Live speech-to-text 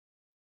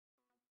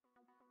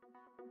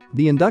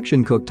The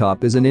induction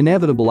cooktop is an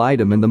inevitable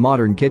item in the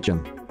modern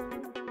kitchen.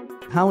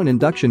 How an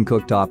induction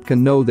cooktop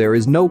can know there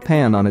is no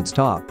pan on its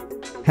top?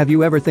 Have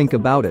you ever think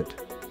about it?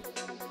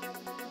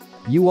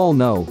 You all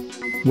know.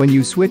 When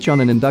you switch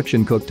on an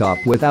induction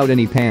cooktop without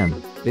any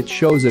pan, it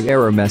shows an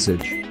error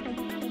message.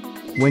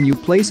 When you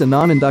place a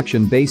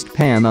non-induction based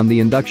pan on the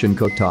induction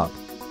cooktop,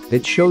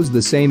 it shows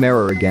the same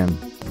error again.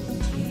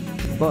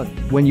 But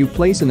when you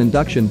place an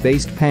induction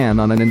based pan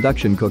on an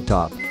induction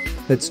cooktop,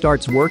 it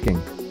starts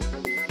working.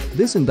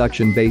 This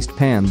induction based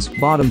pan's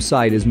bottom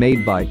side is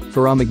made by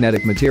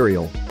ferromagnetic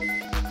material.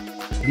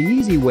 The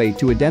easy way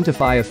to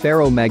identify a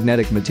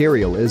ferromagnetic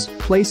material is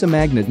place a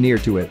magnet near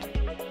to it.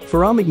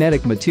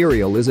 Ferromagnetic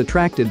material is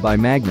attracted by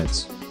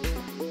magnets.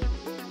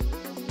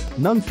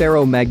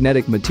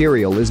 Non-ferromagnetic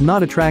material is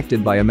not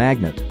attracted by a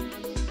magnet.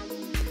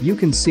 You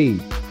can see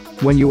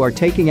when you are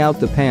taking out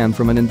the pan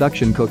from an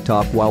induction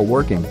cooktop while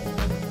working.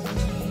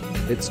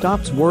 It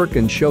stops work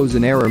and shows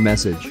an error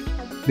message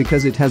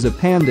because it has a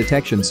pan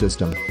detection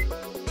system.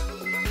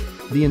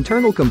 The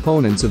internal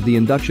components of the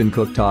induction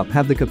cooktop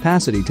have the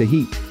capacity to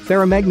heat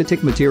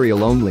ferromagnetic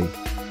material only.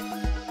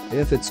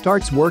 If it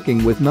starts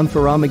working with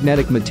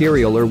non-ferromagnetic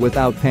material or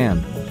without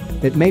pan,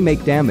 it may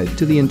make damage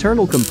to the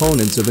internal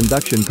components of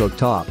induction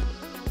cooktop.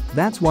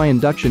 That's why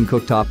induction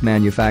cooktop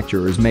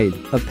manufacturers made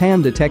a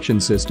pan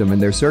detection system in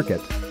their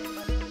circuit.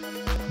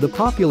 The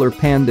popular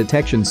pan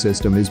detection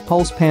system is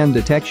pulse pan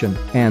detection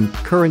and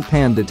current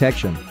pan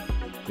detection.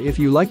 If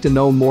you like to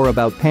know more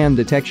about pan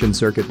detection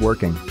circuit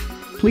working,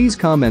 please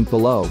comment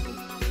below.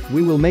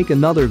 We will make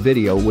another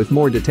video with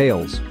more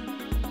details.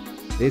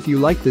 If you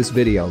like this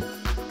video,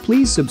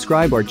 please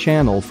subscribe our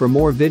channel for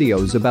more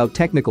videos about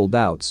technical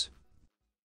doubts.